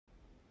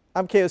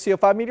I'm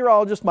KOCO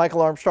Meteorologist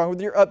Michael Armstrong with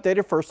your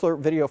updated First Alert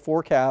video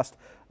forecast.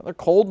 Another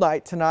cold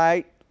night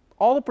tonight.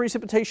 All the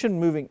precipitation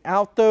moving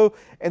out though,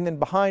 and then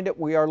behind it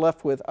we are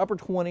left with upper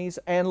 20s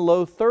and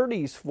low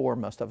 30s for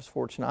most of us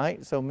for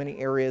tonight. So many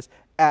areas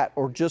at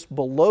or just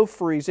below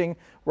freezing.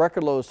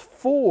 Record low is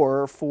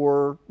 4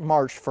 for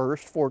March 1st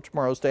for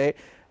tomorrow's day.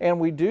 And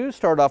we do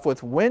start off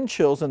with wind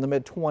chills in the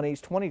mid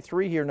 20s,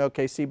 23 here in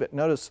OKC, but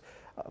notice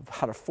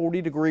about a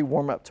 40-degree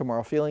warm up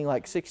tomorrow, feeling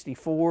like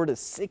 64 to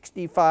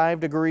 65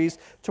 degrees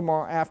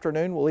tomorrow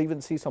afternoon. We'll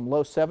even see some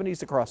low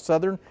 70s across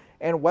southern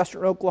and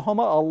western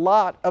Oklahoma. A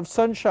lot of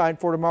sunshine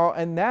for tomorrow,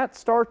 and that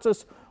starts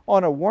us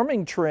on a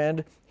warming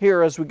trend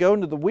here as we go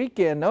into the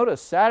weekend.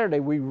 Notice Saturday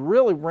we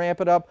really ramp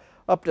it up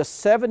to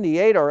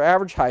 78, our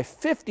average high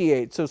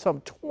 58, so some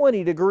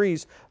 20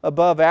 degrees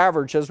above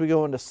average as we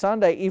go into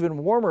Sunday, even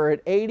warmer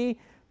at 80.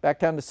 Back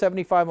down to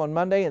 75 on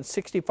Monday and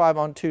 65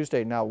 on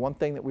Tuesday. Now, one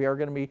thing that we are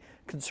going to be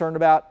concerned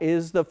about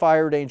is the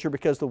fire danger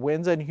because the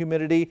winds and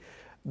humidity,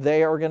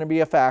 they are going to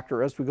be a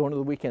factor as we go into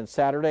the weekend.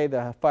 Saturday,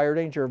 the fire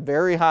danger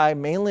very high,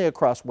 mainly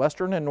across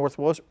western and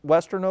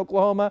northwestern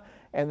Oklahoma.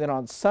 And then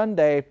on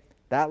Sunday,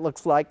 that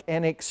looks like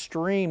an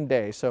extreme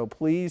day. So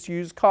please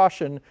use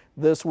caution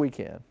this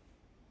weekend.